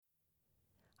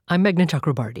I'm Meghna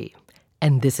Chakrabarti,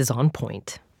 and this is On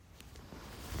Point.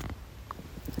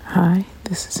 Hi,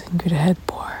 this is Ingrid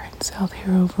Hedbor in South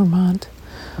Hero, Vermont,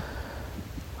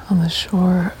 on the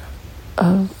shore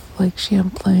of Lake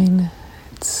Champlain.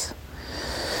 It's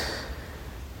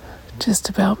just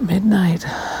about midnight.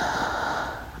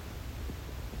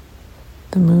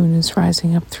 The moon is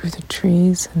rising up through the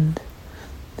trees, and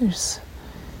there's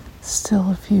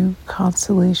still a few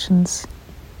constellations.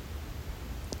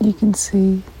 You can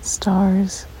see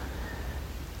stars.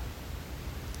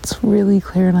 It's a really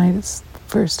clear night. It's the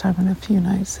first time in a few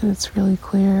nights that it's really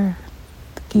clear.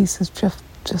 The geese have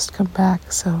just come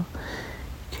back, so you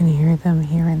can hear them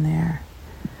here and there.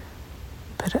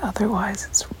 But otherwise,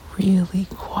 it's really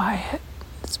quiet.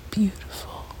 It's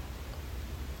beautiful,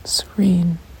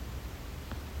 serene.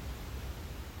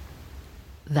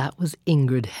 That was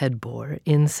Ingrid Hedbor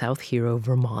in South Hero,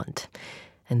 Vermont.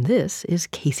 And this is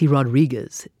Casey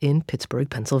Rodriguez in Pittsburgh,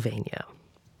 Pennsylvania.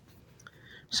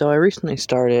 So I recently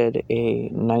started a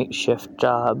night shift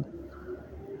job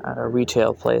at a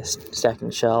retail place,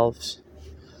 stacking shelves.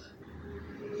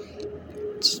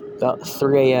 It's about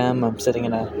 3 a.m. I'm sitting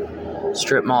in a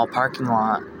strip mall parking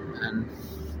lot, and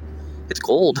it's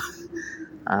cold.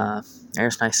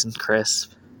 Air's nice and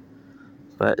crisp,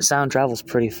 but sound travels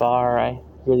pretty far. I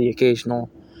hear the occasional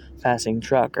passing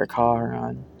truck or car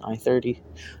on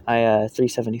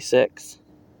I-376.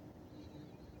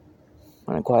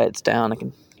 When it quiets down, I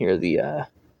can hear the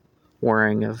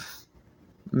whirring of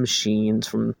machines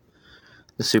from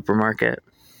the supermarket.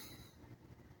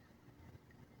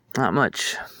 Not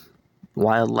much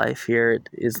wildlife here. It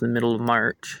is the middle of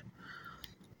March.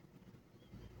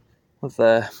 With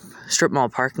the strip mall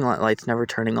parking lot lights never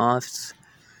turning off, it's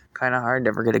kind of hard to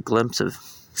ever get a glimpse of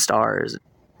stars.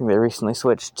 They recently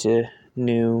switched to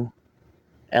new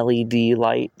LED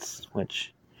lights,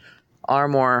 which are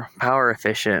more power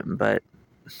efficient, but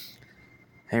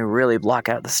they really block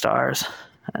out the stars,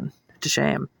 and it's a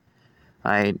shame.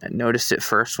 I noticed it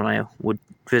first when I would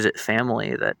visit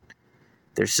family that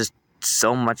there's just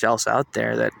so much else out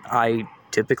there that I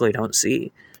typically don't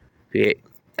see. Be it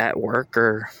at work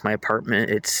or my apartment,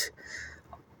 it's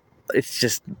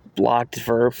just blocked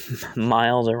for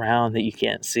miles around that you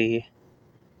can't see.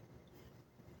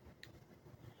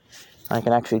 I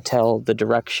can actually tell the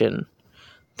direction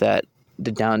that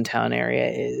the downtown area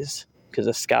is because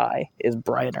the sky is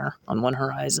brighter on one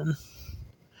horizon.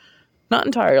 Not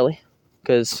entirely,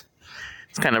 because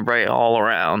it's kind of bright all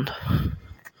around.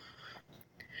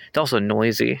 It's also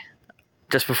noisy.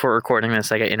 Just before recording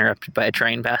this, I got interrupted by a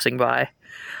train passing by.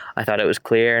 I thought it was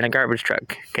clear, and a garbage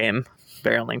truck came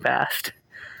barreling past.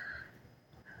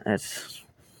 It's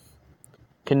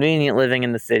convenient living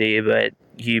in the city, but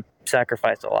you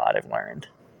sacrifice a lot, I've learned.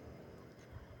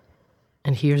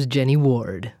 And here's Jenny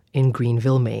Ward in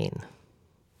Greenville, Maine.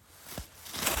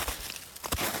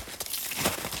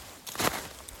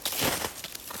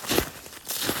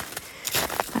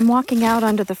 I'm walking out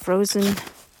onto the frozen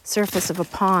surface of a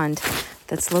pond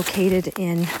that's located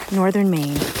in northern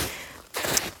Maine.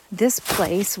 This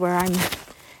place where I'm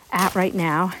at right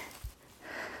now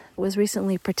was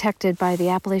recently protected by the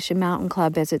Appalachian Mountain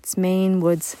Club as its Maine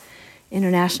Woods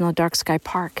International Dark Sky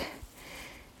Park.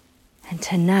 And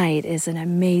tonight is an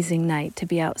amazing night to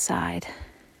be outside.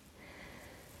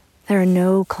 There are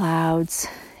no clouds.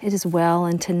 It is well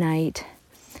into night.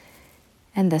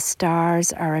 And the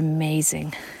stars are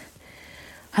amazing.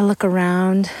 I look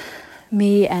around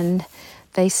me and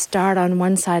they start on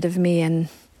one side of me and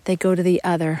they go to the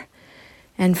other,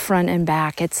 and front and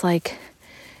back. It's like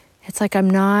I'm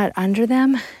not under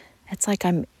them. It's like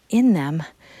I'm in them.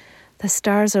 The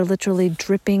stars are literally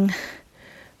dripping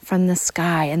from the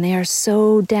sky, and they are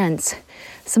so dense.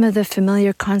 Some of the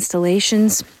familiar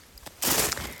constellations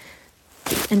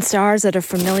and stars that are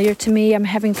familiar to me, I'm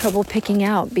having trouble picking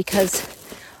out because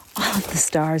all of the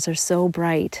stars are so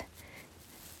bright.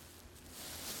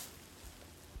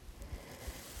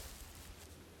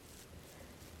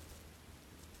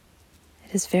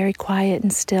 It is very quiet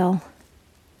and still.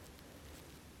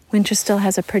 Winter still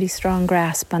has a pretty strong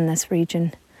grasp on this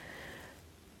region,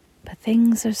 but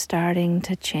things are starting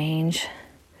to change.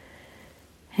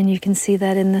 And you can see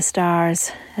that in the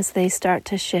stars as they start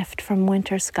to shift from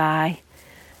winter sky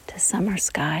to summer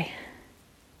sky.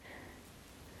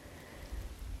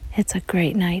 It's a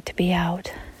great night to be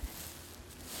out.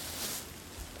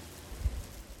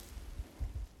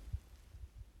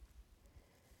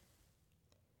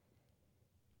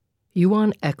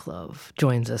 Johan Eklöf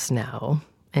joins us now,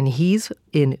 and he's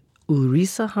in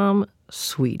Ulricehamn,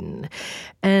 Sweden.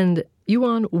 And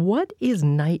Johan, what is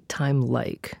nighttime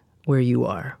like where you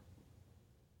are?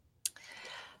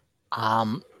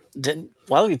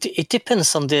 It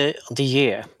depends on the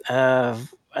year.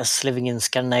 As living in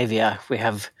Scandinavia, we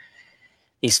have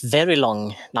these very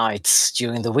long nights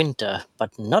during the winter,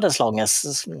 but not as long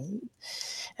as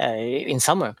in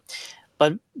summer.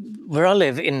 But where I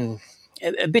live, in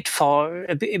a bit far,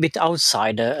 a bit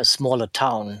outside a smaller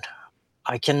town,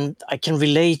 I can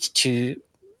relate to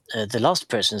the last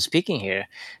person speaking here,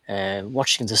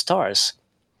 watching the stars.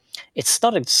 It's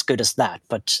not as good as that,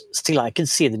 but still I can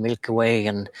see the Milky Way,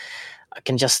 and I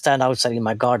can just stand outside in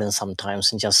my garden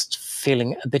sometimes and just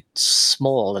feeling a bit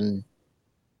small and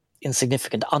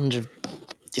insignificant under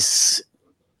this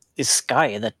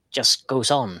sky that just goes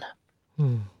on.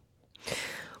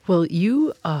 Well,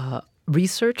 you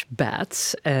research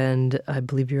bats, and I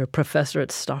believe you're a professor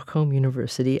at Stockholm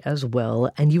University as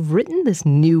well. And you've written this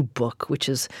new book, which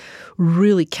has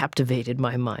really captivated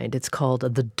my mind. It's called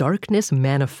The Darkness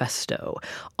Manifesto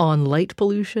on Light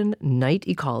Pollution, Night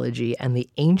Ecology, and the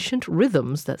Ancient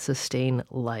Rhythms that Sustain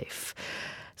Life.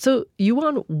 So,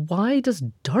 Johan, why does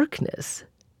darkness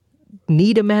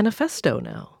need a manifesto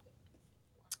now?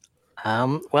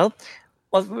 Well,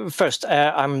 first,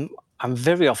 I'm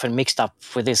very often mixed up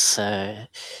with this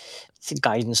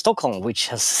guy in Stockholm, which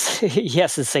he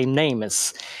has the same name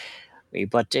as me,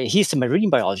 but he's a marine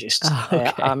biologist. Oh,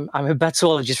 okay. I'm a bat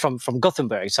zoologist from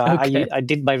Gothenburg, so Okay. I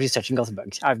did my research in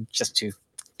Gothenburg. Just to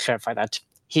clarify that.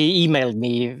 He emailed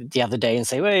me the other day and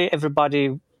said, "Well,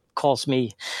 everybody calls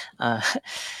me."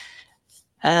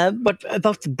 But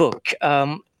about the book,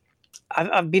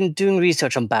 I've been doing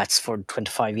research on bats for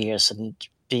 25 years and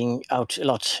being out a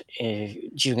lot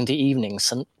during the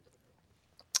evenings. And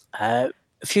a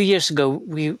few years ago,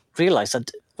 we realized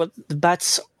that the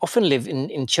bats often live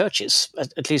in churches,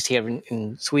 at least here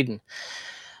in Sweden.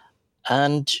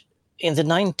 And in the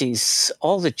 90s,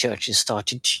 all the churches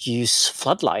started to use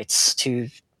floodlights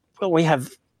we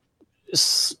have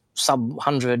some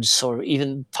hundreds or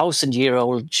even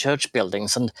 1,000-year-old church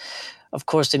buildings. And of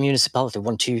course, the municipality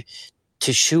want to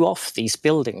show off these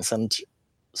buildings, and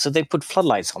so they put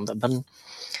floodlights on them. And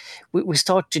we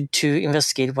started to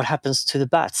investigate what happens to the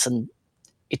bats, and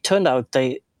it turned out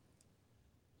they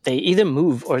either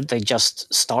move or they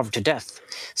just starve to death.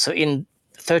 So in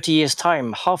 30 years'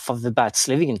 time, half of the bats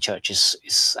living in churches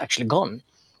is actually gone.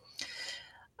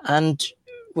 And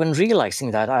when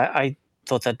realizing that, I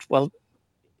thought that, well,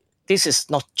 this is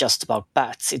not just about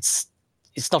bats. It's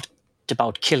not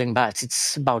about killing bats.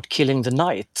 It's about killing the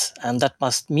night, and that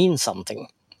must mean something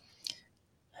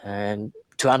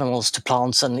to animals, to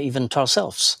plants, and even to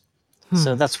ourselves.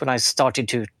 So that's when I started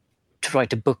to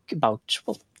write a book about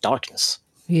darkness.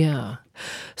 Yeah.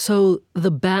 So the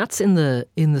bats in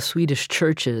the Swedish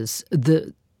churches,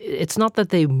 it's not that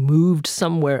they moved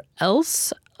somewhere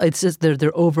else. It's just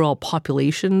their overall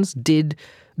populations did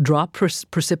drop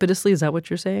precipitously. Is that what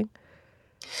you're saying?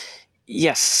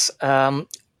 Yes.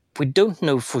 We don't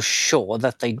know for sure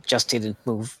that they just didn't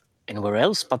move anywhere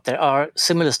else, but there are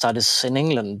similar studies in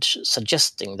England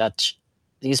suggesting that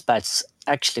these bats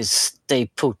actually stay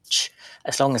put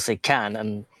as long as they can,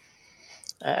 and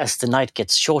as the night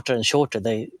gets shorter and shorter,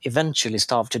 they eventually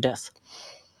starve to death.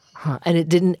 Huh. And it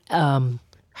didn't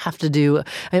have to do,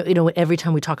 every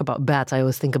time we talk about bats, I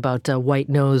always think about white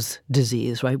nose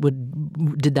disease, right?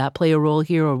 Did that play a role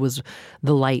here, or was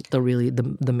the light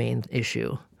the main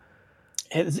issue?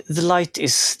 The light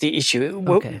is the issue.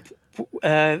 Okay.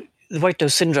 The white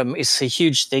nose syndrome is a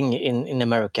huge thing in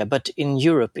America, but in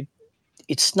Europe,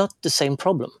 it's not the same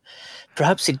problem.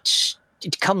 Perhaps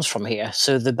it comes from here,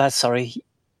 so the bats are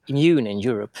immune in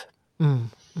Europe.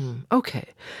 Okay.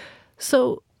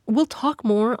 So we'll talk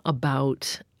more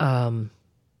about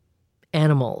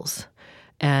animals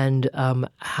and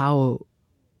how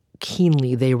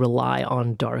keenly they rely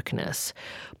on darkness.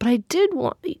 But I did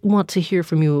want to hear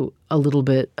from you a little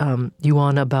bit,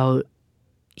 Johan, about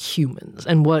humans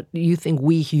and what you think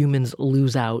we humans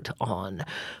lose out on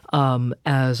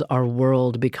as our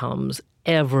world becomes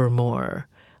ever more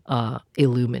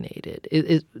illuminated.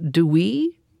 Do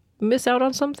we miss out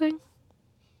on something?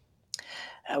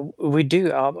 We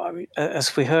do.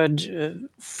 As we heard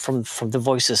from the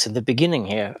voices in the beginning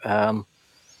here,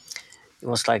 it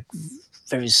was like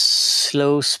very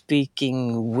slow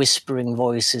speaking, whispering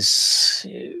voices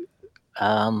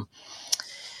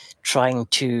trying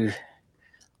to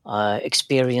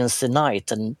experience the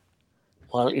night. And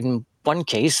well, in one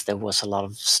case, there was a lot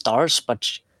of stars,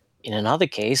 but in another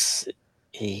case,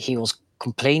 he was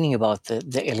complaining about the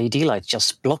LED light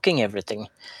just blocking everything.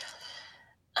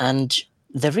 And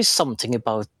there is something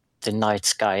about the night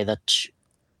sky that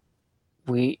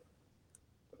we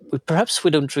perhaps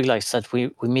we don't realize that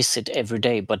we miss it every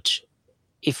day, but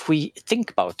if we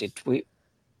think about it,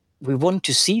 we want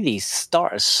to see these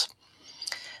stars.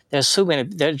 There's so many.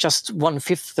 They're just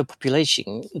 1/5 of the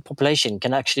population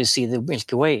can actually see the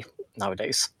Milky Way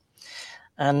nowadays,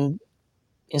 and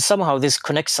somehow this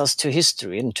connects us to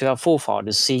history and to our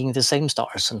forefathers seeing the same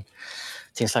stars and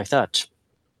things like that.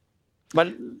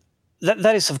 But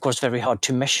that is, of course, very hard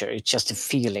to measure. It's just a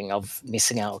feeling of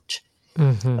missing out.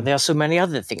 But there are so many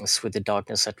other things with the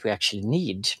darkness that we actually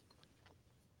need.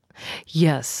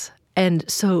 Yes, and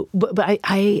so, but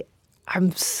I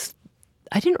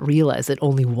didn't realize that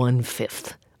only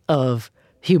 1/5 of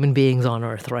human beings on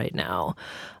Earth right now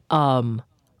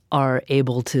are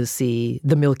able to see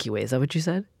the Milky Way. Is that what you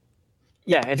said?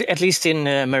 Yeah, at least in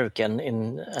America and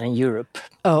in Europe.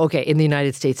 Oh, okay. In the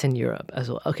United States and Europe as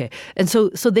well. Okay, and so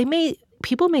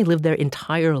people may live their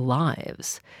entire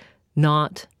lives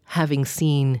not having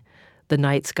seen the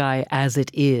night sky as it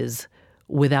is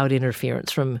without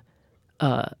interference from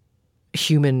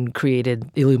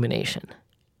human-created illumination.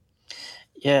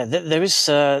 Yeah, there is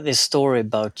this story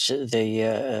about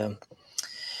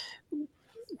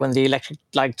when the electric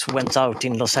light went out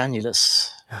in Los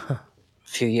Angeles a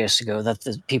few years ago, that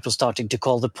the people started to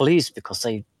call the police because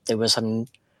there were some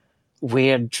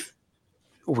weird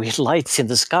lights in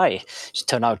the sky, which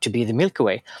turned out to be the Milky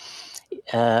Way.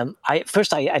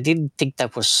 I didn't think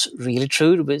that was really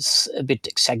true. It was a bit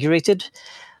exaggerated.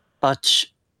 But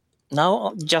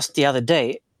now, just the other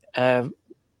day, I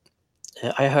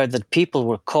heard that people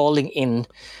were calling in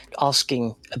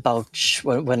asking about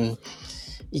when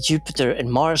Jupiter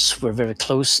and Mars were very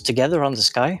close together on the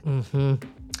sky.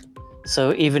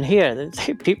 So even here,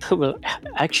 people were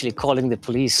actually calling the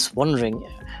police, wondering,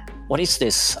 what is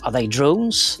this? Are they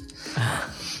drones?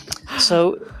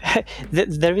 So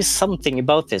there is something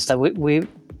about this that we're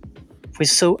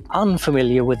so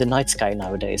unfamiliar with the night sky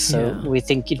nowadays. So we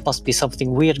think it must be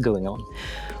something weird going on.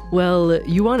 Well,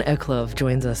 Johan Eklöf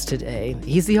joins us today.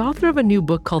 He's the author of a new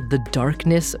book called The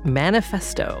Darkness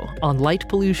Manifesto on light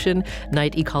pollution,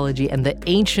 night ecology, and the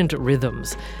ancient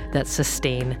rhythms that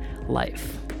sustain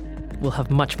life. We'll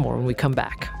have much more when we come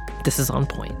back. This is On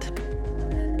Point.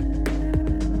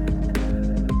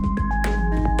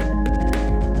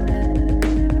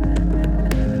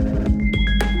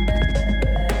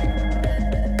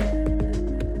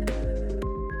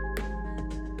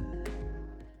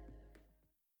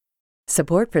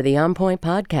 Support for the On Point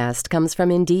podcast comes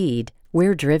from Indeed.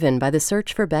 We're driven by the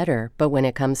search for better, but when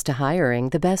it comes to hiring,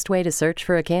 the best way to search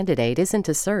for a candidate isn't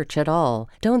to search at all.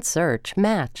 Don't search,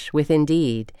 match with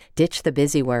Indeed. Ditch the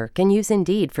busy work and use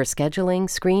Indeed for scheduling,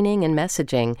 screening, and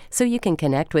messaging so you can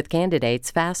connect with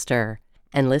candidates faster.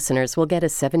 And listeners will get a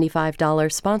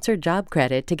 $75 sponsored job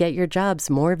credit to get your jobs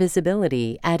more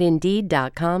visibility at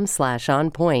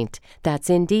Indeed.com/onpoint. That's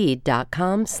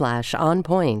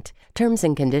Indeed.com/onpoint. Terms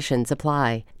and conditions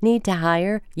apply. Need to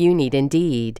hire? You need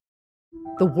Indeed.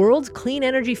 The world's clean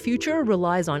energy future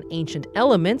relies on ancient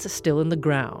elements still in the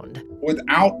ground.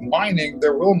 Without mining,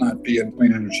 there will not be a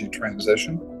clean energy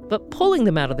transition. But pulling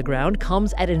them out of the ground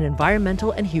comes at an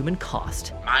environmental and human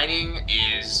cost. Mining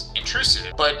is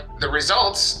intrusive, but the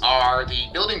results are the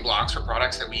building blocks for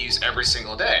products that we use every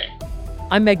single day.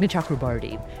 I'm Meghna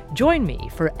Chakrabarti. Join me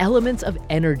for Elements of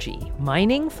Energy,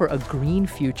 Mining for a Green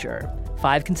Future.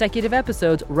 5 consecutive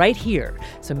episodes right here,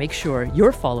 so make sure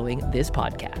you're following this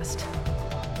podcast.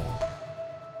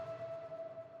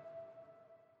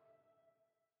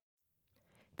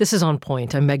 This is On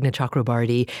Point. I'm Meghna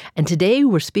Chakrabarti, and today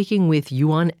we're speaking with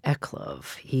Johan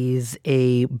Eklöf. He's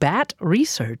a bat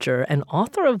researcher and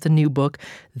author of the new book,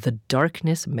 The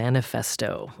Darkness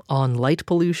Manifesto, on light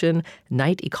pollution,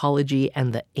 night ecology,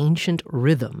 and the ancient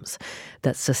rhythms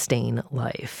that sustain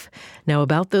life. Now,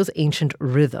 about those ancient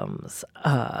rhythms,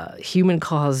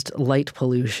 human-caused light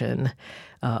pollution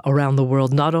around the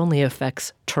world not only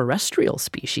affects terrestrial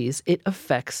species, it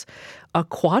affects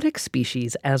aquatic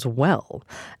species as well.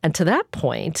 And to that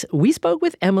point, we spoke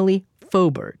with Emily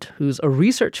Fobert, who's a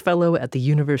research fellow at the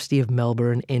University of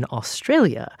Melbourne in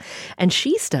Australia. And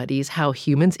she studies how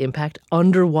humans impact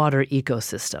underwater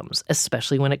ecosystems,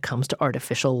 especially when it comes to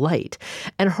artificial light.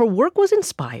 And her work was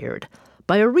inspired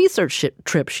by a research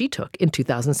trip she took in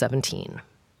 2017.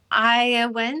 I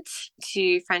went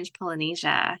to French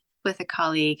Polynesia with a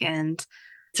colleague, and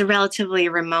it's a relatively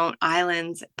remote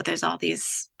island, but there's all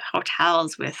these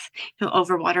hotels with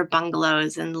overwater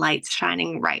bungalows and lights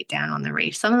shining right down on the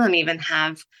reef. Some of them even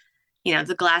have,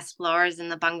 the glass floors in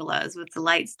the bungalows with the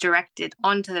lights directed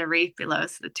onto the reef below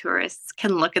so the tourists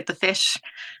can look at the fish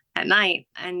at night.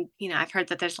 And, I've heard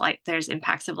that there's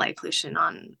impacts of light pollution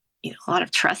on, a lot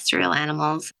of terrestrial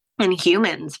animals. and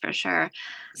humans for sure.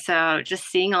 So just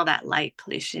seeing all that light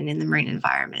pollution in the marine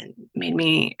environment made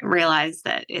me realize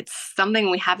that it's something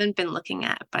we haven't been looking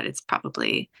at, but it's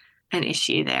probably an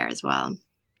issue there as well.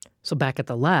 So back at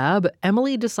the lab,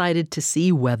 Emily decided to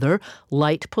see whether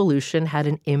light pollution had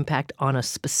an impact on a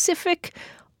specific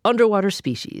underwater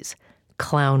species,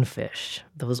 clownfish,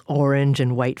 those orange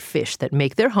and white fish that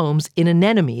make their homes in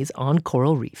anemones on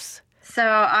coral reefs. So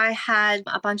I had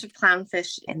a bunch of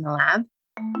clownfish in the lab.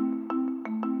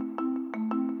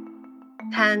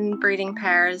 10 breeding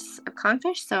pairs of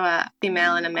clownfish, so a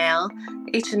female and a male,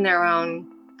 each in their own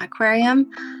aquarium.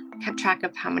 Kept track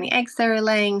of how many eggs they were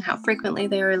laying, how frequently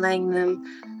they were laying them.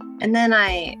 And then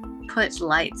I put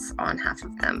lights on half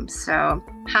of them. So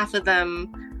half of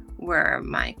them were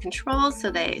my controls, so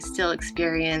they still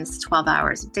experienced 12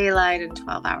 hours of daylight and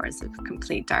 12 hours of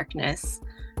complete darkness.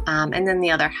 And then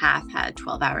the other half had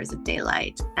 12 hours of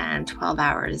daylight and 12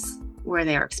 hours where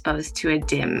they were exposed to a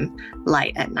dim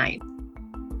light at night.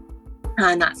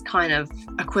 And that's kind of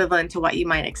equivalent to what you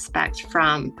might expect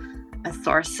from a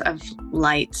source of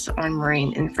light on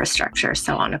marine infrastructure.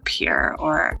 So on a pier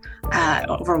or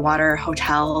overwater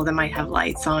hotel that might have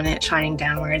lights on it shining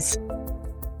downwards.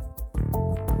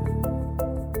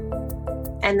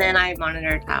 And then I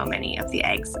monitored how many of the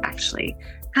eggs actually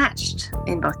hatched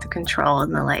in both the control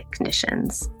and the light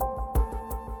conditions.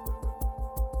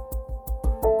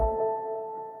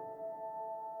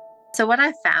 So what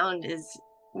I found is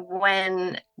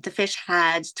when the fish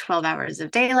had 12 hours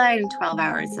of daylight and 12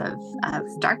 hours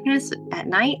of darkness at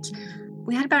night,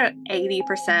 we had about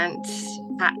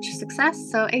 80% hatch success.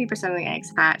 So 80% of the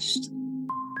eggs hatched.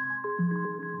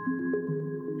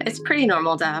 It's pretty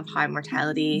normal to have high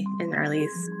mortality in the early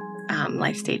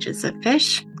life stages of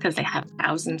fish because they have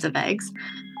thousands of eggs.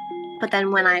 But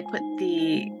then when I put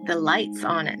the lights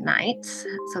on at night,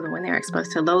 so that when they're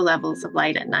exposed to low levels of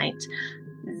light at night,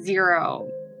 0%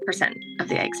 of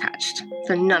the eggs hatched.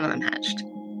 So none of them hatched.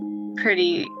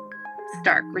 Pretty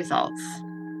stark results.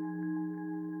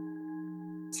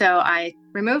 So I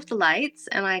removed the lights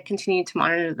and I continued to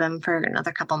monitor them for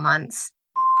another couple months.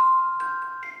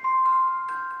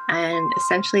 And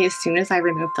essentially, as soon as I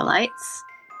removed the lights,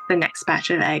 the next batch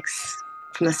of eggs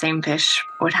from the same fish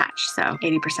would hatch. So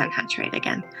 80% hatch rate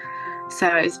again. So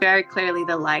it was very clearly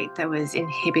the light that was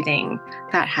inhibiting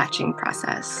that hatching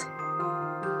process.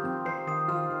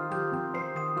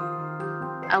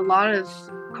 A lot of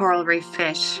coral reef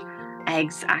fish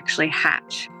eggs actually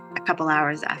hatch a couple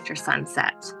hours after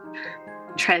sunset.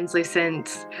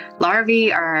 Translucent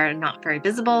larvae are not very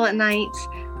visible at night.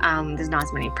 There's not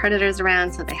as many predators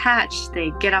around, so they hatch.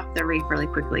 They get off the reef really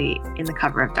quickly in the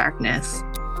cover of darkness.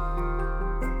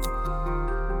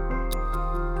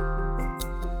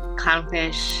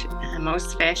 Clownfish,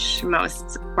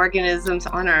 most organisms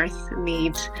on Earth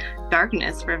need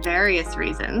darkness for various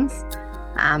reasons.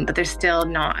 But there's still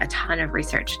not a ton of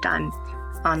research done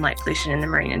on light pollution in the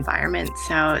marine environment.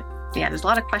 So yeah, there's a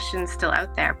lot of questions still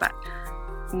out there, but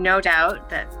no doubt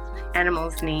that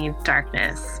animals need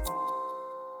darkness.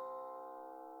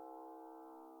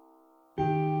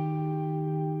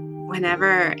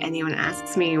 Whenever anyone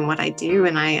asks me what I do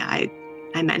and I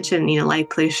mention, light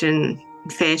pollution,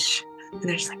 fish, and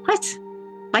they're just like, what?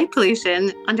 Light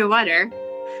pollution underwater?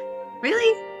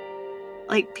 Really?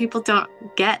 Like, people don't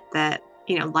get that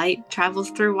light travels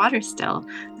through water still,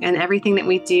 and everything that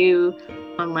we do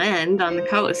on land, on the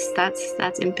coast, that's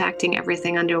impacting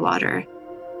everything underwater.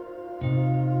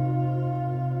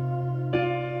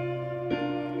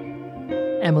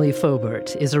 Emily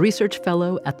Fobert is a research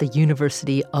fellow at the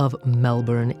University of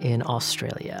Melbourne in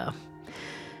Australia.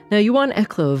 Now, Johan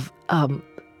Eklöf,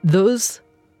 those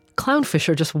clownfish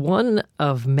are just one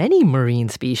of many marine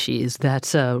species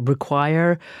that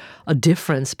require a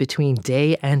difference between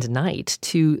day and night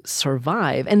to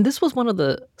survive. And this was one of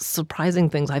the surprising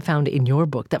things I found in your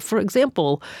book, that, for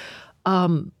example,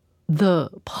 the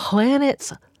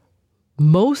planet's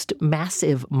most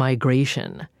massive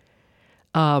migration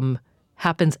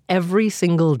happens every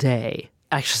single day,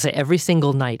 I should say every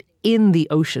single night in the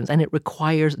oceans, and it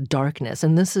requires darkness.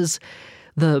 And this is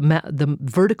the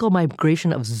vertical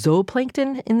migration of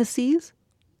zooplankton in the seas?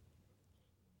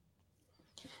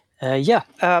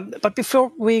 But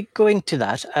before we go into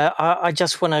that, I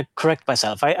just want to correct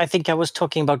myself. I think I was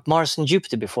talking about Mars and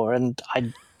Jupiter before, and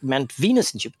I meant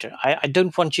Venus and Jupiter. I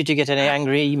don't want you to get any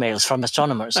angry emails from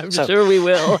astronomers. I'm sure we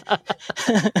will.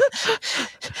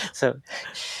 So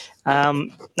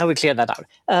now we clear that out.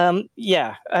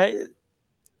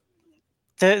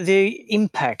 The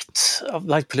impact of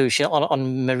light pollution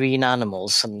on marine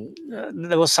animals, and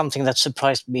there was something that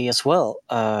surprised me as well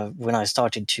when I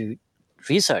started to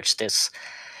research this.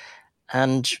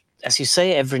 And as you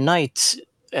say, every night,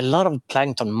 a lot of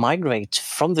plankton migrate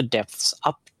from the depths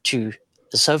up to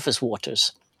the surface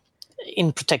waters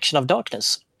in protection of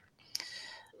darkness.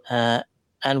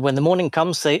 And when the morning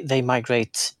comes, they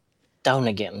migrate down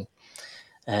again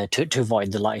to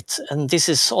avoid the light. And this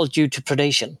is all due to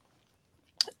predation,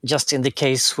 just as in the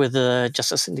case with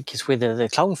the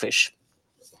clownfish.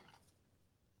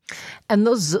 And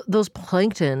those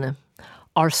plankton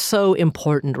are so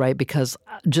important, right? Because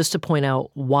just to point out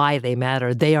why they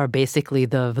matter, they are basically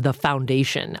the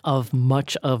foundation of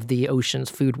much of the ocean's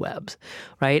food webs,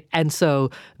 right? And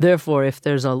so, therefore, if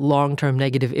there's a long-term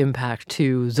negative impact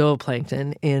to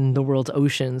zooplankton in the world's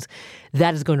oceans,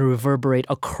 that is going to reverberate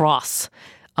across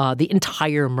the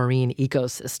entire marine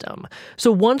ecosystem. So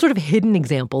one sort of hidden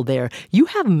example there, you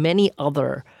have many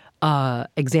other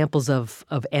examples of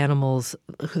animals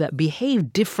that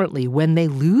behave differently when they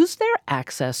lose their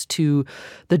access to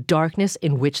the darkness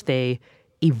in which they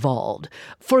evolved.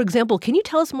 For example, can you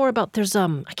tell us more about, there's I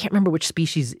can't remember which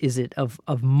species is it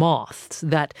of moths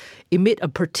that emit a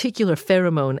particular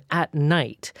pheromone at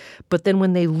night, but then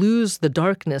when they lose the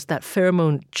darkness, that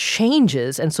pheromone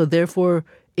changes, and so therefore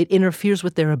it interferes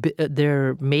with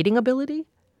their mating ability?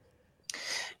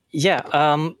 Yeah,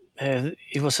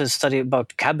 it was a study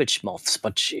about cabbage moths,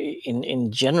 but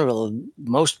in general,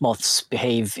 most moths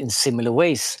behave in similar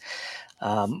ways.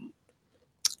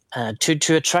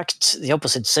 To attract the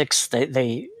opposite sex,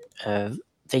 they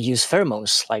use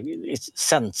pheromones, like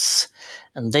scents,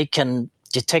 and they can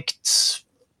detect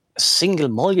a single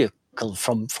molecule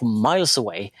from miles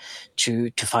away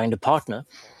to find a partner.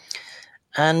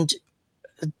 And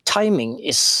timing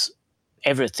is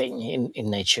everything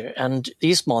in nature, and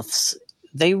these moths,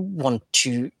 they want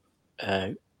to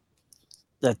that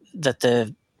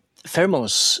the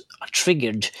pheromones are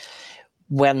triggered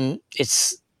when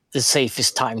it's the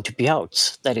safest time to be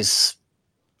out. That is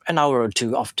an hour or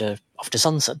two after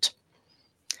sunset.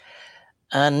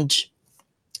 And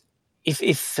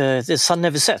if the sun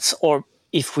never sets, or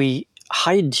if we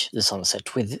hide the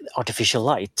sunset with artificial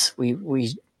light, we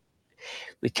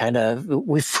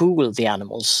fool the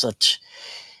animals that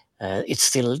it's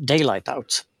still daylight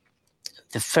out.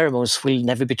 The pheromones will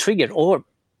never be triggered, or,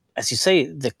 as you say,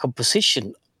 the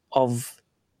composition of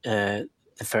the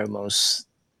pheromones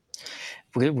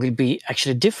will be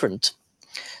actually different.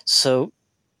 So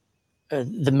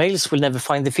the males will never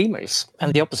find the females,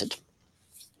 and the opposite.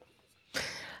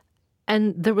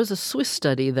 And there was a Swiss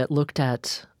study that looked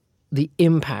at the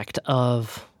impact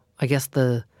of, I guess,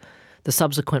 the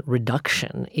subsequent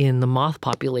reduction in the moth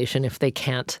population if they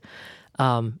can't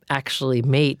actually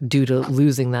mate due to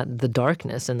losing the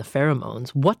darkness and the pheromones.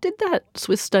 What did that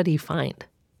Swiss study find?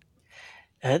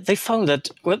 They found that,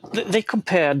 well, they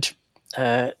compared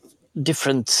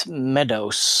different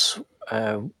meadows.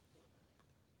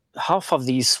 Half of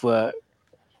these were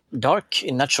dark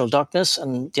in natural darkness,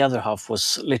 and the other half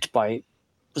was lit by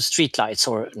streetlights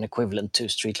or an equivalent to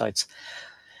streetlights.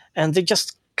 And they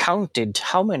just counted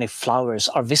how many flowers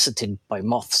are visited by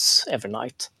moths every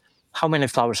night, how many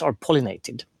flowers are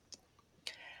pollinated.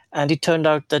 And it turned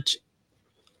out that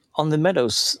on the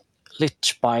meadows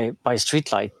lit by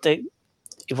streetlight, it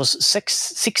was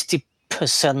 60%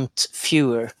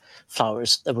 fewer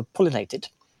flowers that were pollinated.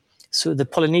 So the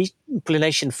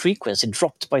pollination frequency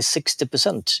dropped by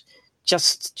 60%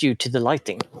 just due to the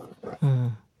lighting.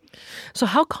 So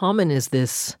how common is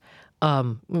this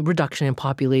reduction in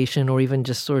population, or even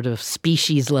just sort of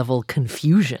species-level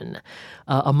confusion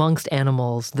amongst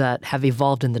animals that have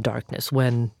evolved in the darkness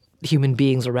when human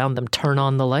beings around them turn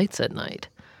on the lights at night?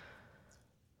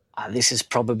 This is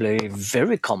probably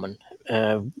very common.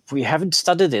 We haven't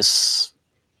studied this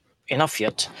enough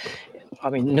yet. I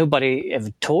mean, nobody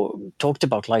ever talked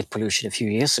about light pollution a few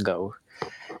years ago.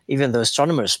 Even though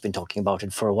astronomers have been talking about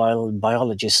it for a while,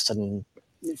 biologists and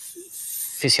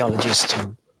physiologists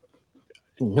and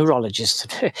neurologists,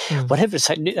 whatever,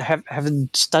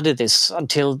 haven't studied this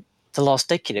until the last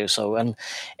decade or so. And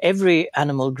every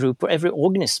animal group or every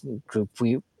organism group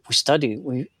we study,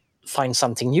 we find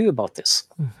something new about this.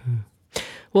 Mm-hmm.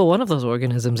 Well, one of those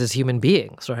organisms is human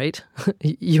beings, right?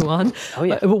 Johan? Oh,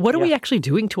 yeah. What are we actually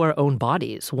doing to our own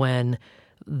bodies when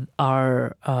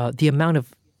the amount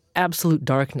of absolute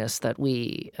darkness that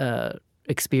we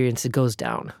experience goes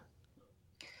down?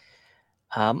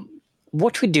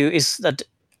 What we do is that,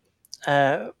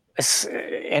 as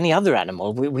any other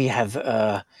animal, we have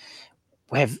a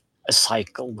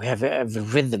cycle, we have a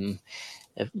rhythm.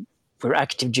 We're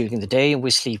active during the day and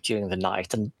we sleep during the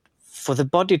night. And for the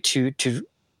body to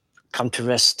come to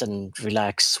rest and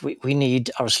relax, we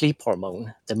need our sleep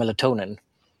hormone, the melatonin.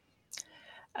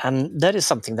 And that is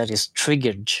something that is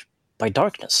triggered by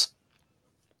darkness.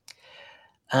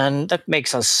 And that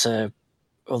makes us, the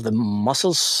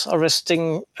muscles are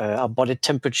resting, our body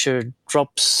temperature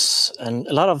drops, and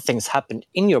a lot of things happen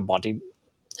in your body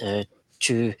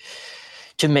to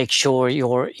make sure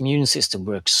your immune system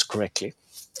works correctly.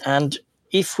 And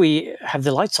if we have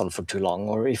the lights on for too long,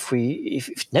 or if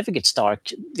it never gets dark,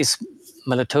 this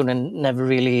melatonin never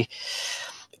really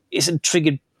isn't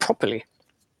triggered properly.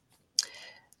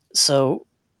 So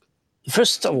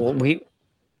first of all, we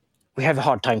have a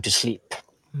hard time to sleep.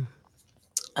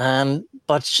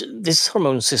 But this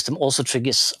hormone system also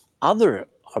triggers other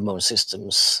hormone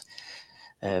systems,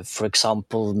 for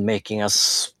example, making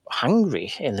us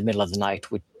hungry in the middle of the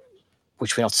night,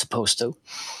 which we're not supposed to.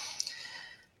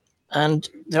 And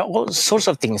there are all sorts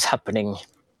of things happening,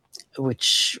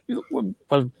 which,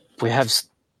 well, we have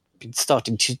been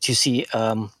starting to see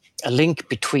a link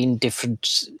between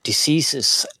different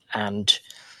diseases and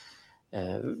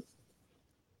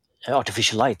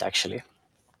artificial light, actually.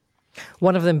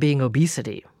 One of them being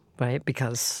obesity, right?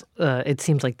 Because it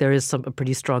seems like there is a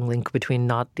pretty strong link between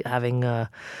not having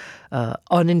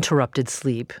uninterrupted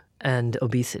sleep and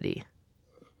obesity.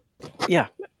 Yeah,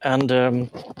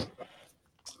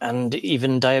 and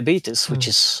even diabetes, which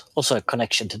is also a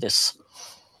connection to this.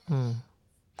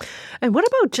 And what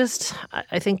about just,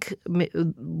 I think,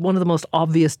 one of the most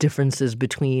obvious differences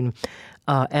between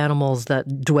animals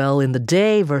that dwell in the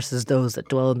day versus those that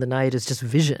dwell in the night is just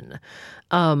vision.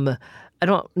 I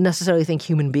don't necessarily think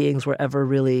human beings were ever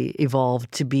really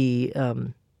evolved to be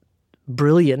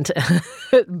brilliant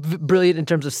in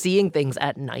terms of seeing things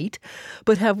at night.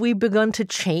 But have we begun to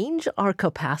change our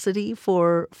capacity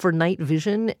for night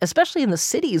vision, especially in the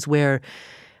cities where,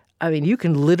 I mean, you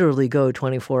can literally go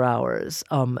 24 hours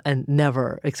and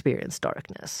never experience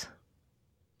darkness?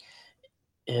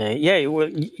 Yeah,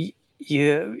 well,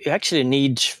 you actually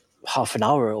need half an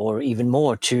hour or even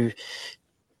more to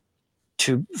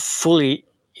fully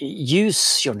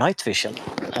use your night vision.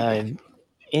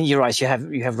 In your eyes, you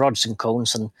have rods and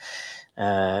cones, and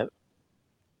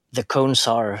the cones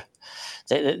are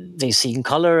they see in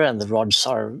color, and the rods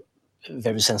are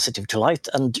very sensitive to light.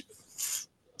 And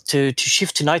to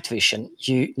shift to night vision,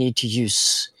 you need to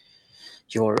use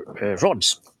your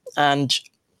rods,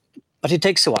 but it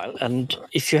takes a while. And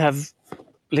if you have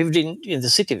lived in the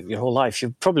city your whole life,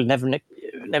 you've probably never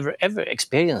ever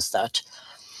experienced that.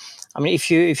 I mean, if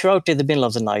you're out in the middle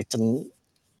of the night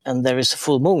and there is a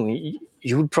full moon,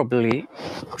 you would probably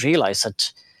realize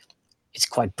that it's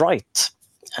quite bright,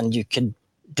 and you can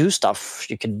do stuff.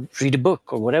 You can read a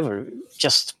book or whatever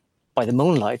just by the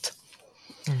moonlight.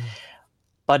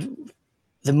 But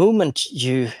the moment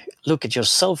you look at your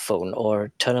cell phone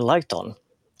or turn a light on,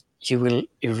 you will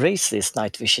erase this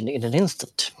night vision in an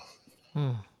instant.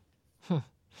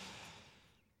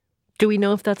 Do we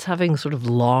know if that's having sort of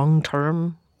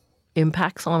long-term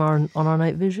impacts on our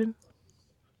night vision?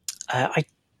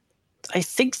 I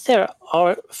think there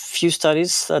are a few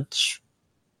studies that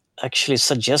actually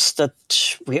suggest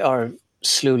that we are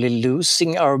slowly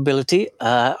losing our ability.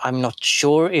 I'm not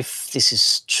sure if this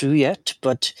is true yet,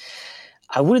 but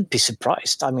I wouldn't be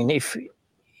surprised. I mean, if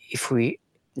we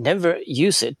never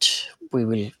use it, we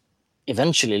will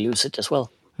eventually lose it as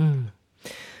well.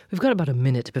 We've got about a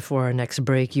minute before our next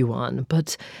break, Johan,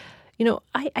 but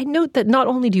I note that not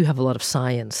only do you have a lot of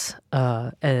science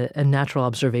and natural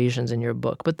observations in your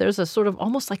book, but there's a sort of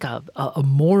almost like a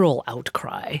moral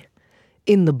outcry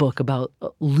in the book about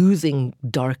losing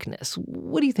darkness.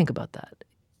 What do you think about that?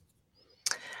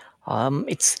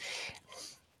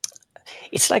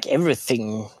 It's like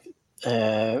everything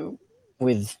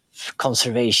with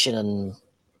conservation and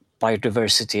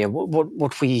biodiversity and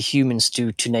what we humans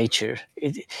do to nature.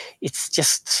 It's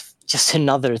just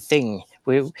another thing.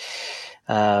 We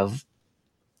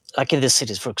like in the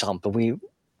cities, for example, we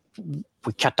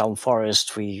cut down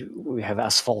forests, we have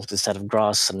asphalt instead of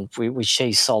grass, and we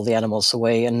chase all the animals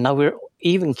away, and now we're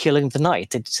even killing the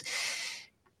night.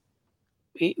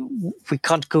 We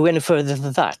can't go any further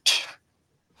than that.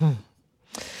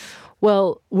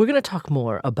 Well, we're going to talk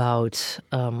more about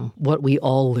what we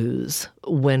all lose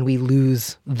when we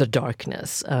lose the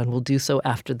darkness, and we'll do so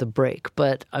after the break.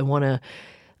 But I want to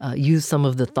use some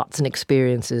of the thoughts and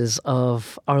experiences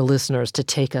of our listeners to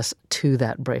take us to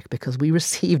that break, because we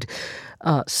received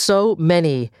so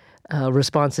many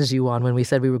responses, Johan, when we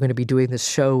said we were going to be doing this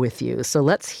show with you. So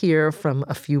let's hear from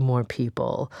a few more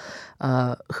people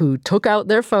who took out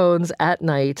their phones at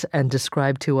night and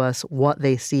described to us what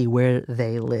they see where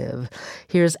they live.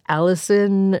 Here's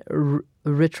Allison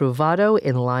Ritrovado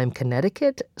in Lyme,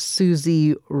 Connecticut,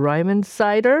 Susie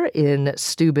Rymansider in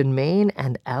Steuben, Maine,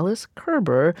 and Alice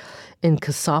Kerber in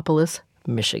Cassopolis,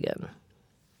 Michigan.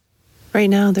 Right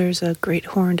now there's a great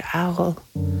horned owl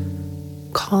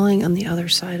calling on the other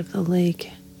side of the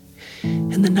lake.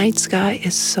 And the night sky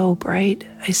is so bright.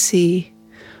 I see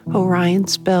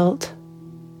Orion's belt,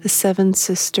 the Seven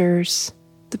Sisters,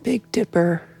 the Big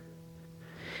Dipper.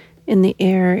 And the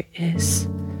air is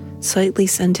slightly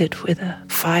scented with a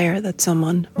fire that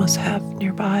someone must have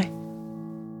nearby.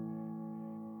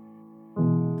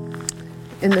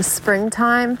 In the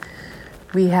springtime,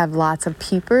 we have lots of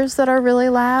peepers that are really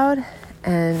loud,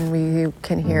 and we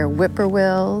can hear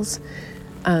whippoorwills.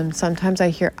 Sometimes I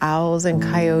hear owls and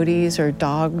coyotes or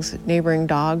dogs, neighboring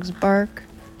dogs bark.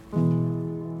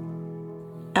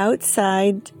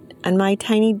 Outside on my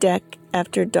tiny deck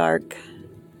after dark,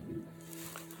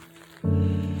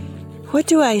 what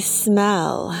do I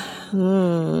smell?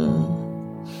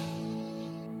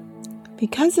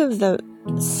 Because of the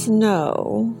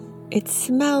snow, it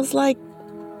smells like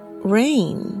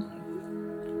rain.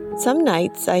 Some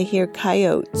nights I hear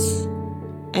coyotes,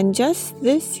 and just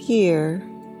this year,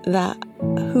 the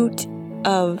hoot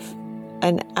of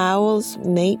an owl's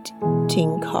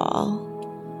mating call.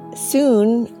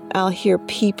 Soon I'll hear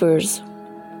peepers.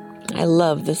 I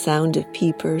love the sound of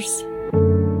peepers.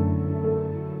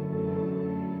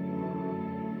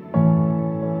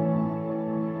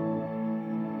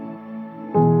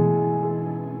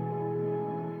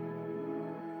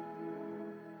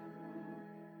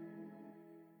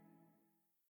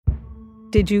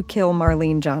 Did you kill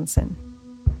Marlene Johnson?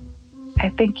 I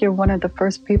think you're one of the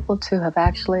first people to have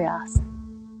actually asked.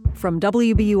 From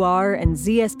WBUR and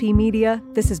ZSP Media,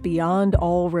 this is Beyond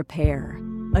All Repair,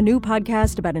 a new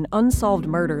podcast about an unsolved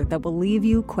murder that will leave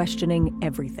you questioning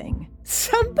everything.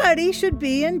 Somebody should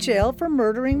be in jail for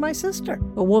murdering my sister.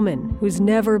 A woman who's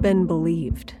never been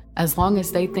believed. As long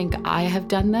as they think I have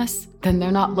done this, then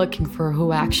they're not looking for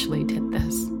who actually did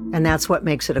this. And that's what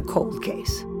makes it a cold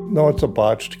case. No, it's a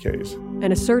botched case.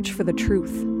 And a search for the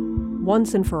truth,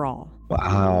 once and for all.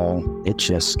 Wow, it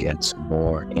just gets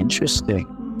more interesting.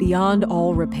 Beyond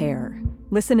All Repair.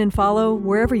 Listen and follow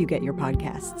wherever you get your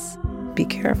podcasts. Be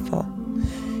careful.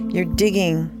 You're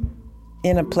digging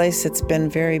in a place that's been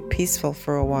very peaceful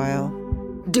for a while.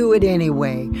 Do it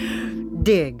anyway.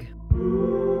 Dig.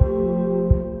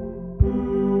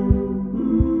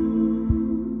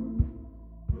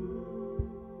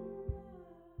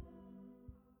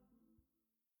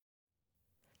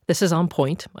 This is On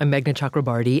Point. I'm Meghna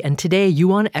Chakrabarti, and today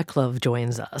Johan Eklöf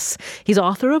joins us. He's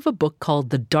author of a book called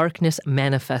The Darkness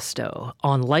Manifesto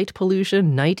on light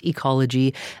pollution, night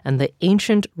ecology, and the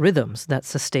ancient rhythms that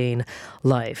sustain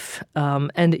life.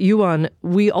 And Johan,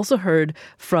 we also heard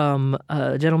from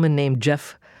a gentleman named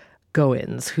Jeff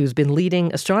Goins, who's been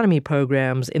leading astronomy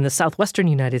programs in the southwestern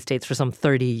United States for some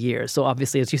 30 years. So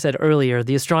obviously, as you said earlier,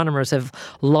 the astronomers have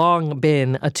long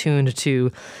been attuned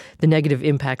to the negative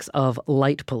impacts of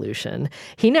light pollution.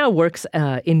 He now works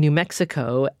in New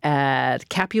Mexico at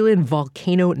Capulin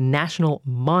Volcano National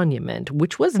Monument,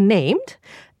 which was named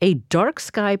a dark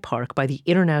sky park by the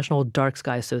International Dark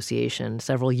Sky Association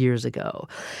several years ago.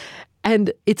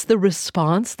 And it's the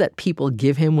response that people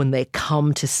give him when they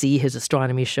come to see his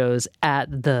astronomy shows at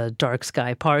the Dark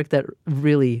Sky Park that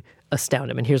really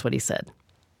astound him. And here's what he said.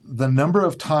 The number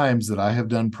of times that I have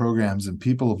done programs and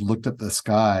people have looked at the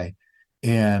sky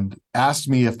and asked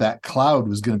me if that cloud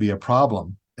was going to be a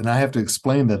problem. And I have to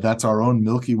explain that that's our own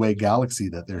Milky Way galaxy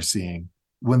that they're seeing.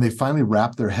 When they finally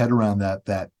wrap their head around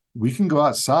that we can go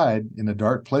outside in a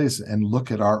dark place and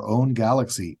look at our own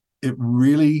galaxy, it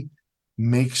really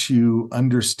makes you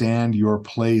understand your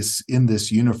place in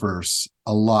this universe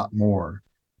a lot more.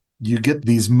 You get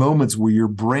these moments where your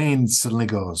brain suddenly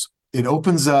goes, it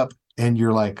opens up and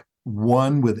you're like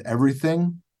one with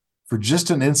everything for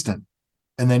just an instant,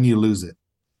 and then you lose it.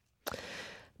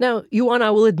 Now, Johan,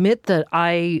 I will admit that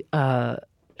I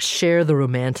share the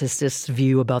romanticist's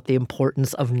view about the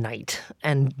importance of night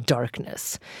and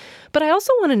darkness. But I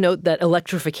also want to note that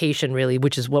electrification, really,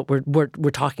 which is what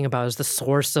we're talking about, is the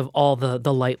source of all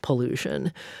the light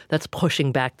pollution that's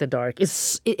pushing back the dark.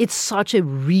 It's such a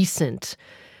recent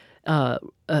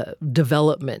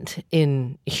development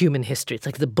in human history. It's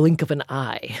like the blink of an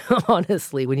eye,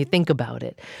 honestly, when you think about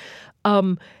it.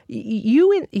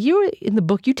 You in the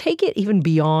book, you take it even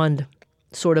beyond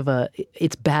sort of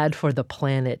it's bad for the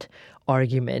planet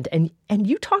argument. And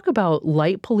you talk about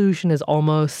light pollution as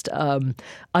almost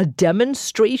a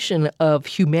demonstration of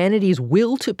humanity's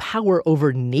will to power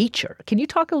over nature. Can you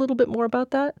talk a little bit more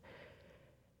about that?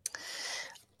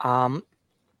 Yeah,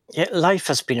 life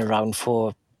has been around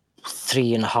for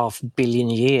 3.5 billion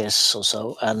years or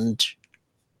so, and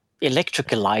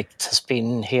electrical light has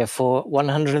been here for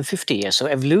 150 years. So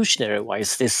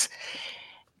evolutionary-wise, this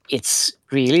it's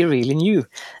really, really new.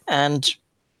 And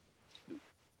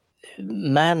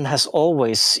man has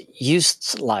always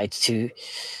used light to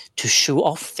show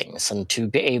off things and to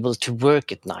be able to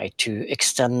work at night, to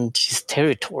extend his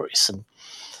territories. And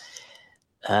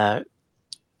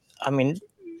I mean,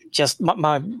 just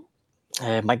my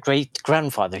great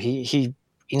grandfather, he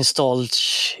installed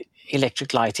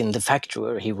electric light in the factory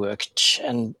where he worked,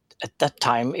 and at that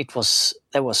time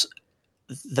that was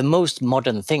the most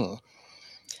modern thing.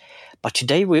 But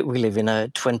today we live in a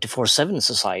 24/7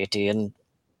 society, and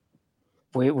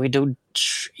we don't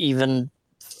even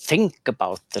think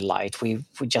about the light. We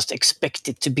just expect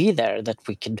it to be there, that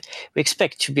we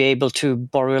expect to be able to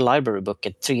borrow a library book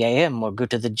at 3 a.m. or go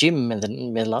to the gym in the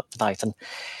middle of the night. And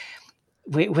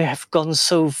we have gone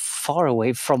so far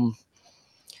away from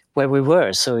where we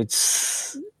were, so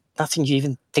it's nothing you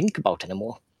even think about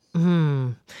anymore.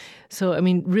 So, I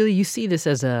mean, really, you see this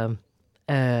as an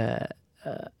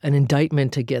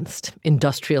indictment against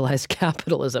industrialized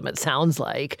capitalism, it sounds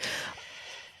like.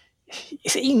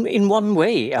 In one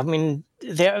way, I mean,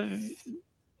 there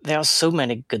are so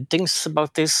many good things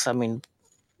about this. I mean,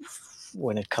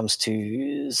 when it comes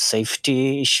to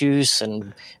safety issues,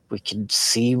 and we can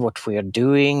see what we are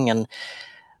doing,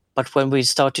 but when we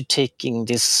started taking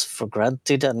this for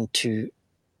granted, and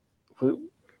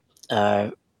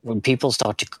when people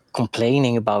started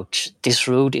complaining about this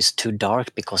road is too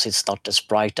dark because it's not as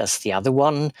bright as the other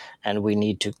one, and we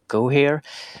need to go here,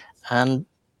 and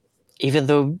even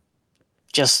though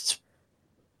just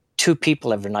 2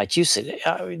 people every night use it,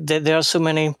 there are so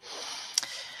many.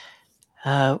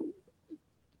 I'm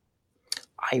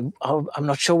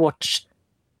not sure what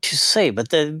to say,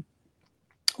 but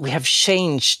we have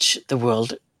changed the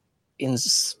world in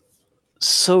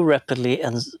so rapidly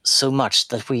and so much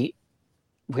that we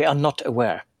are not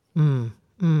aware.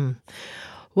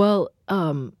 Well,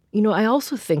 I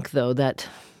also think, though, that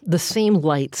the same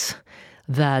lights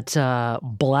that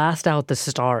blast out the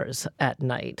stars at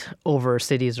night over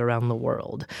cities around the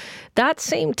world, that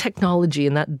same technology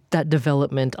and that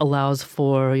development allows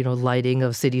for, lighting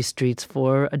of city streets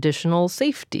for additional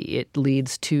safety. It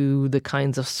leads to the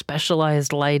kinds of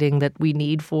specialized lighting that we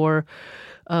need for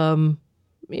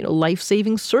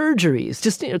life-saving surgeries,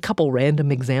 just a couple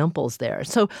random examples there.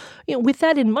 So, with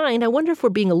that in mind, I wonder if we're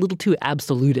being a little too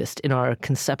absolutist in our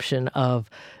conception of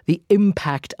the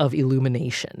impact of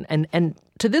illumination. And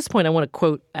to this point, I want to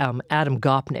quote Adam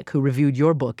Gopnik, who reviewed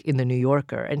your book in The New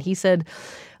Yorker. And he said,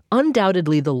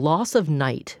 undoubtedly, the loss of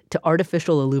night to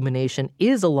artificial illumination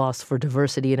is a loss for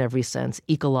diversity in every sense,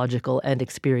 ecological and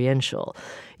experiential.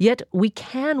 Yet we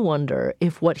can wonder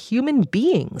if what human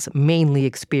beings mainly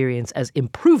experience as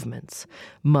improvements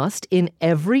must, in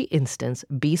every instance,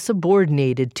 be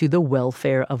subordinated to the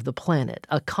welfare of the planet,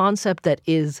 a concept that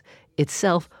is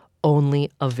itself only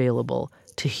available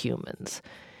to humans.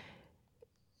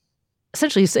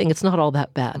 Essentially, he's saying it's not all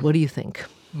that bad. What do you think?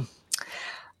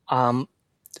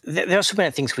 There are so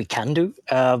many things we can do.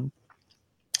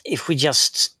 If we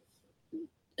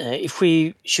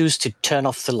choose to turn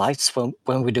off the lights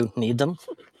when we don't need them.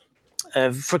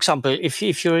 For example,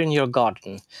 if you're in your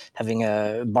garden having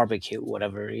a barbecue,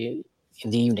 whatever, in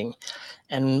the evening,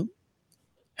 and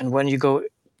when you go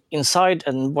inside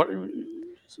and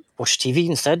watch TV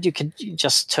instead, you can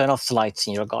just turn off the lights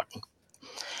in your garden,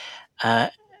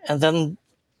 and then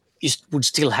you would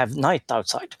still have night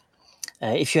outside.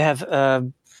 If you have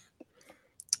a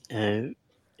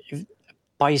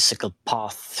bicycle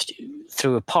path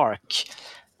through a park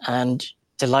and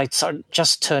the lights are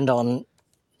just turned on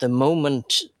the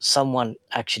moment someone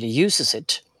actually uses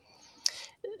it,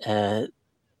 and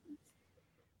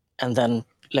then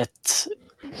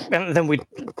we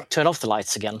turn off the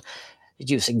lights again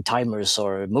using timers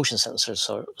or motion sensors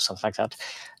or something like that,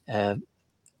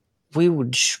 we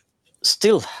would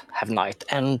still have night,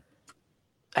 and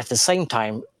at the same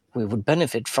time we would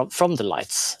benefit from the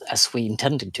lights as we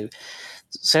intended to.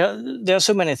 So there are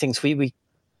so many things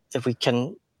that we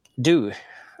can do.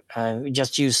 We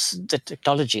just use the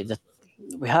technology that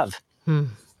we have.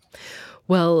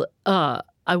 Well,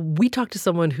 we talked to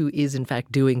someone who is, in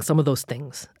fact, doing some of those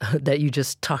things that you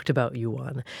just talked about,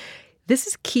 Johan. This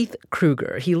is Keith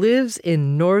Kruger. He lives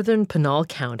in northern Pinal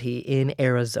County in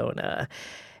Arizona.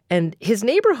 And his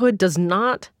neighborhood does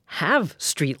not have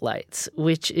streetlights,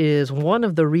 which is one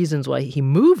of the reasons why he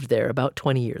moved there about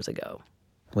 20 years ago.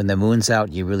 When the moon's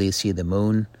out, you really see the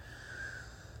moon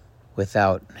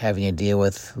without having to deal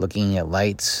with looking at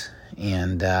lights.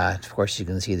 And, of course, you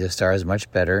can see the stars much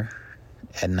better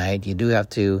at night. You do have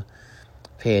to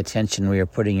pay attention where you're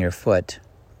putting your foot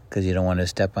because you don't want to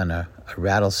step on a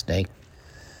rattlesnake.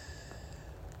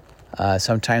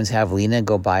 Sometimes javelina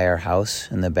go by our house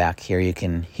in the back here. You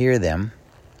can hear them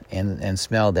and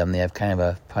smell them. They have kind of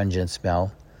a pungent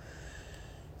smell.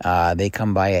 They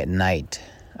come by at night.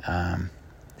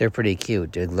 They're pretty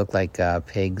cute. They look like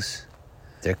pigs.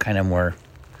 They're kind of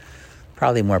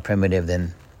probably more primitive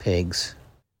than pigs.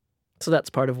 So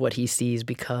that's part of what he sees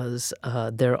because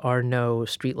there are no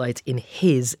streetlights in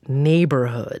his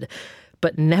neighborhood.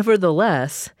 But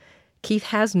nevertheless, Keith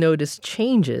has noticed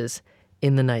changes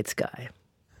in the night sky.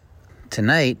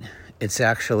 Tonight, it's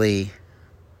actually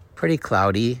pretty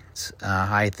cloudy. It's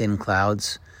high, thin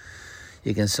clouds.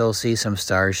 You can still see some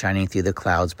stars shining through the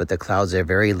clouds, but the clouds are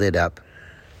very lit up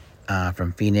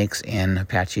from Phoenix and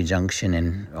Apache Junction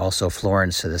and also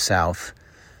Florence to the south.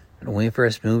 When we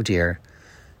first moved here,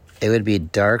 it would be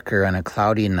darker on a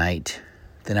cloudy night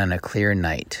than on a clear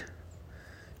night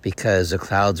because the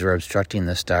clouds were obstructing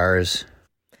the stars.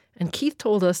 And Keith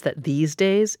told us that these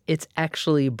days it's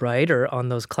actually brighter on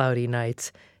those cloudy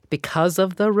nights because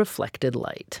of the reflected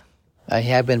light. I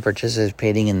have been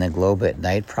participating in the Globe at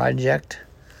Night project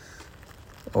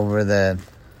over the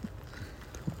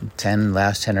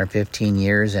last 10 or 15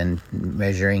 years and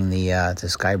measuring the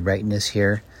sky brightness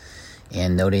here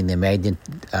and noting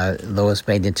the lowest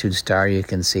magnitude star you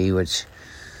can see, which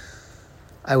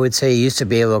I would say you used to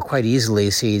be able to quite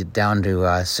easily see down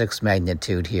to 6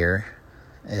 magnitude here.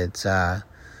 It's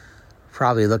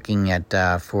probably looking at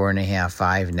 4.5,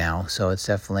 5 now, so it's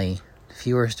definitely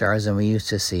fewer stars than we used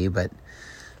to see, but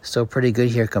still pretty good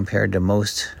here compared to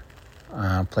most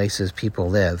places people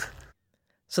live.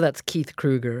 So that's Keith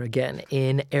Kruger again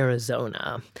in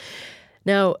Arizona.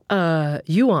 Now,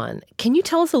 Johan, can you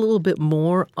tell us a little bit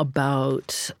more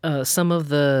about some of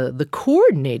the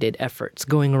coordinated efforts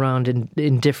going around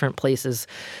in different places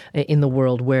in the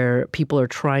world where people are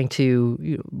trying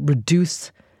to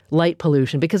reduce light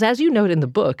pollution? Because as you note in the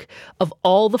book, of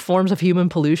all the forms of human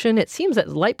pollution, it seems that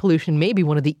light pollution may be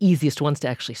one of the easiest ones to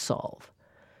actually solve.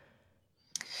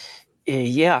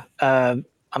 Yeah. I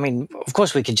mean, of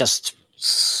course, we could just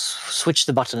switch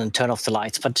the button and turn off the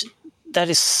lights, but that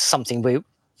is something we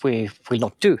will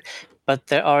not do. But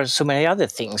there are so many other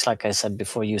things, like I said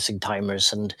before, using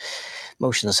timers and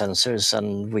motion sensors,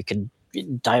 and we could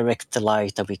direct the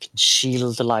light, and we can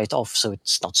shield the light off so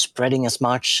it's not spreading as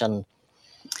much, and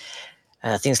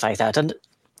things like that. And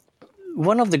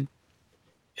one of the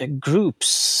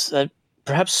groups that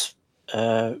perhaps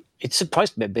it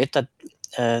surprised me a bit that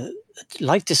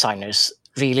light designers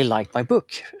really liked my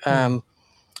book.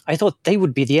 I thought they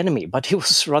would be the enemy, but it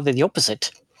was rather the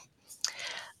opposite.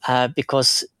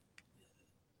 Because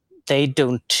they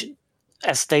don't,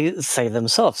 as they say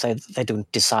themselves, they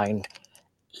don't design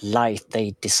light,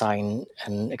 they design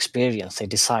an experience. They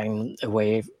design a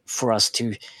way for us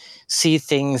to see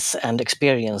things and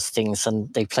experience things,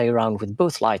 and they play around with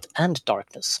both light and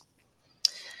darkness.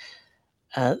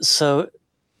 So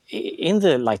in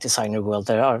the light designer world,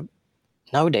 there are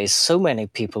nowadays so many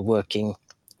people working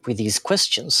with these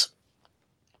questions.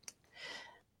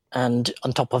 And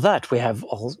on top of that, we have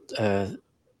all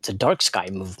the dark sky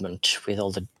movement with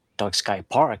all the dark sky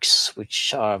parks,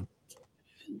 which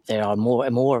there are more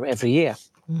and more every year.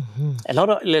 Mm-hmm.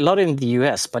 A lot in the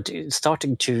US, but it's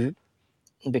starting to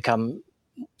become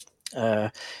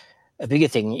a bigger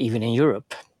thing even in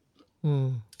Europe.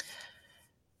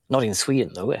 Not in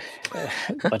Sweden, though,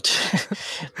 but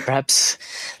perhaps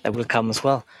that will come as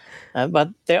well. But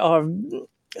they are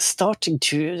starting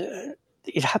to...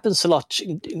 It happens a lot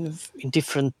in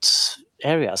different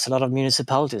areas. A lot of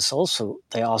municipalities also,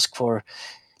 they ask for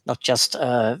not just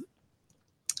a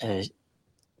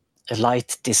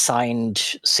light-designed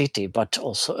city, but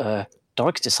also a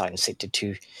dark-designed city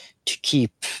to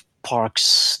keep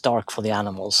parks dark for the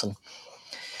animals.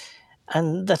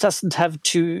 And that doesn't have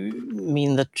to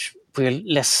mean that we're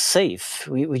less safe.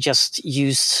 We just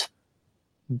use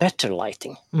better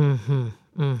lighting. Mm-hmm.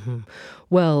 Mm-hmm.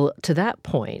 Well, to that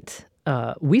point...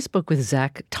 we spoke with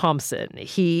Zach Thompson.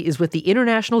 He is with the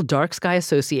International Dark Sky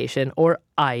Association, or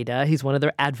IDA. He's one of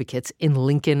their advocates in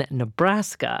Lincoln,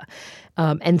 Nebraska.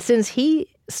 And since he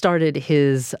started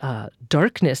his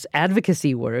darkness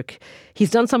advocacy work,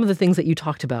 he's done some of the things that you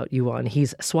talked about, Johan.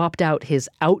 He's swapped out his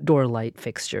outdoor light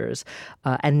fixtures.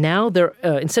 And now they're,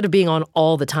 instead of being on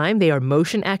all the time, they are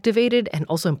motion activated. And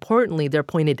also importantly, they're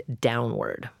pointed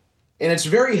downward. And it's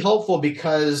very helpful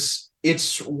because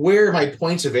it's where my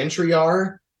points of entry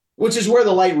are, which is where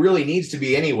the light really needs to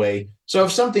be anyway. So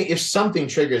if something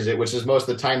triggers it, which is most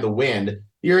of the time the wind,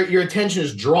 your attention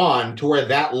is drawn to where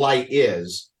that light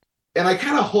is. And I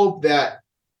kind of hope that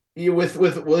with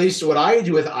at least what I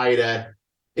do with IDA,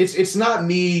 It's not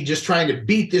me just trying to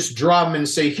beat this drum and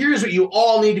say, here's what you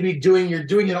all need to be doing. You're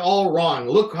doing it all wrong.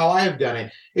 Look how I have done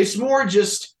it. It's more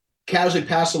just casually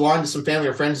pass along to some family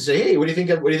or friends and say, hey, what do you think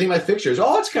of my fixtures?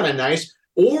 Oh, that's kind of nice.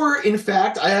 Or in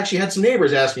fact, I actually had some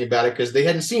neighbors ask me about it because they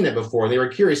hadn't seen it before. They were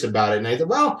curious about it. And I thought,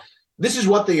 well, this is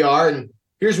what they are and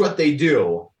here's what they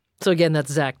do. So again,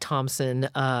 that's Zach Thompson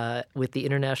with the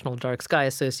International Dark Sky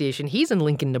Association. He's in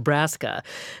Lincoln, Nebraska.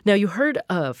 Now, you heard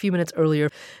a few minutes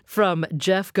earlier from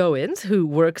Jeff Goins, who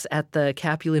works at the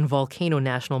Capullin Volcano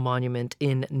National Monument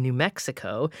in New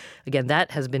Mexico. Again, that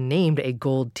has been named a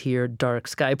Gold Tier Dark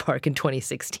Sky Park in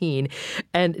 2016.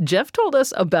 And Jeff told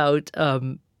us about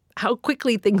how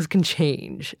quickly things can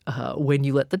change when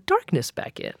you let the darkness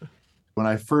back in. When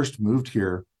I first moved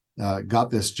here, got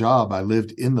this job, I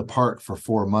lived in the park for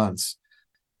 4 months,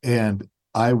 and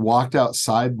I walked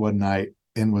outside one night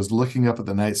and was looking up at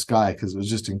the night sky because it was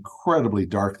just incredibly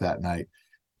dark that night.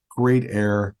 Great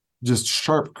air, just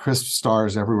sharp, crisp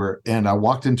stars everywhere. And I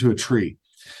walked into a tree.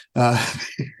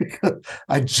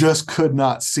 I just could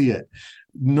not see it.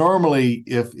 Normally,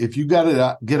 if you got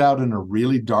to get out in a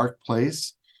really dark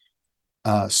place,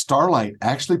 starlight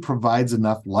actually provides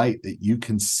enough light that you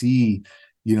can see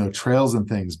trails and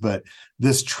things, but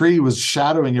this tree was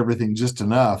shadowing everything just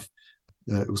enough.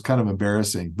 It was kind of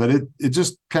embarrassing, but it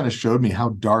just kind of showed me how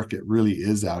dark it really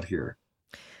is out here.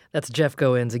 That's Jeff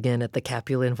Goins again at the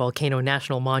Capullin Volcano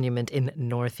National Monument in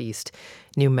northeast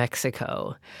New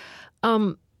Mexico.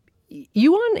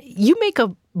 You make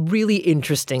a really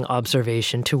interesting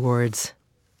observation towards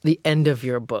the end of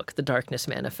your book, The Darkness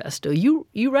Manifesto.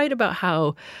 You write about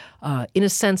how, in a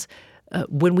sense,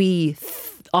 when we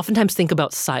oftentimes think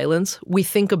about silence, we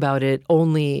think about it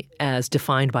only as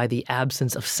defined by the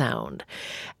absence of sound.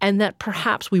 And that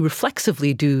perhaps we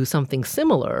reflexively do something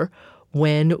similar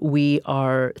when we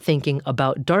are thinking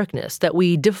about darkness, that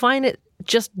we define it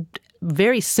just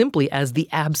very simply as the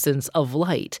absence of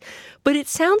light. But it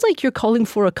sounds like you're calling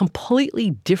for a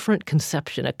completely different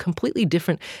conception, a completely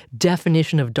different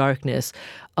definition of darkness,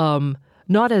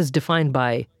 not as defined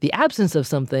by the absence of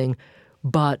something,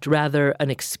 but rather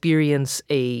an experience,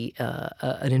 an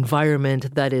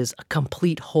environment that is a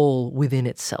complete whole within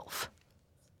itself.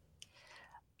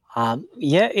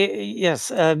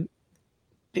 Yes.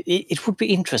 It would be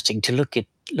interesting to look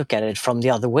at it from the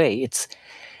other way. It's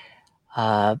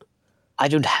I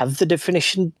don't have the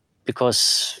definition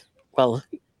because, well,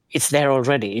 it's there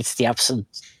already. It's the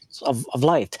absence of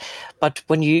light. But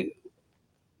when you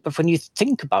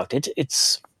think about it,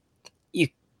 it's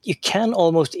you can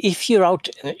almost, if you're out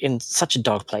in such a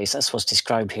dark place as was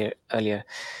described here earlier,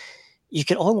 you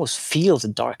can almost feel the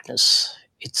darkness.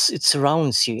 It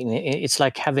surrounds you. It's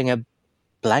like having a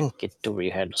blanket over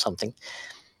your head or something.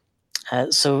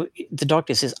 So the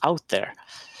darkness is out there.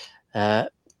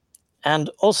 And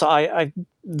also,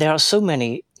 there are so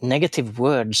many negative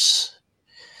words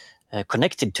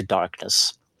connected to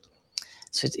darkness.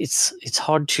 So it's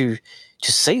hard to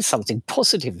say something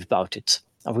positive about it.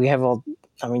 We have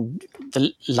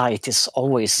the light is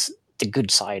always the good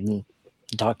side and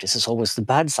darkness is always the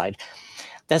bad side.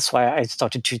 That's why I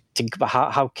started to think about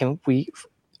how can we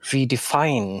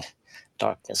redefine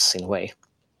darkness in a way.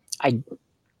 I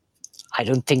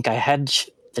don't think I had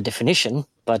the definition,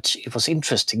 but it was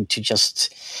interesting to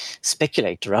just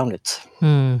speculate around it.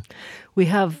 We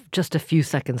have just a few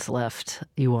seconds left,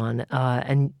 Johan,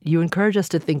 and you encourage us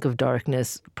to think of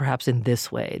darkness perhaps in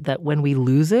this way, that when we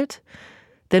lose it,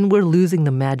 then we're losing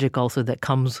the magic also that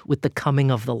comes with the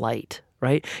coming of the light,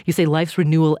 right? You say life's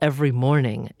renewal every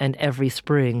morning and every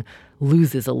spring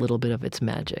loses a little bit of its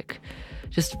magic.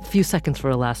 Just a few seconds for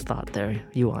a last thought there,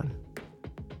 Johan.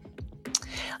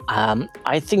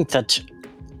 I think that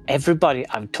everybody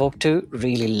I've talked to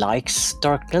really likes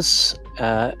darkness,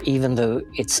 even though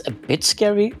it's a bit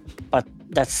scary, but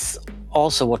that's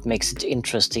also what makes it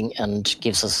interesting and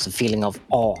gives us a feeling of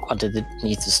awe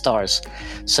underneath the stars.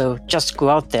 So just go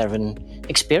out there and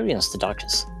experience the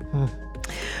darkness.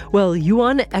 Well,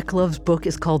 Johan Eklöf's book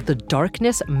is called The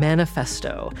Darkness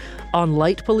Manifesto, on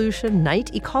light pollution,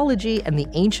 night ecology, and the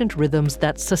ancient rhythms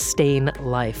that sustain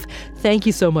life. Thank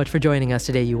you so much for joining us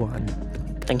today, Johan.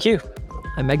 Thank you.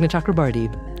 I'm Meghna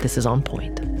Chakrabarti. This is On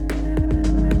Point.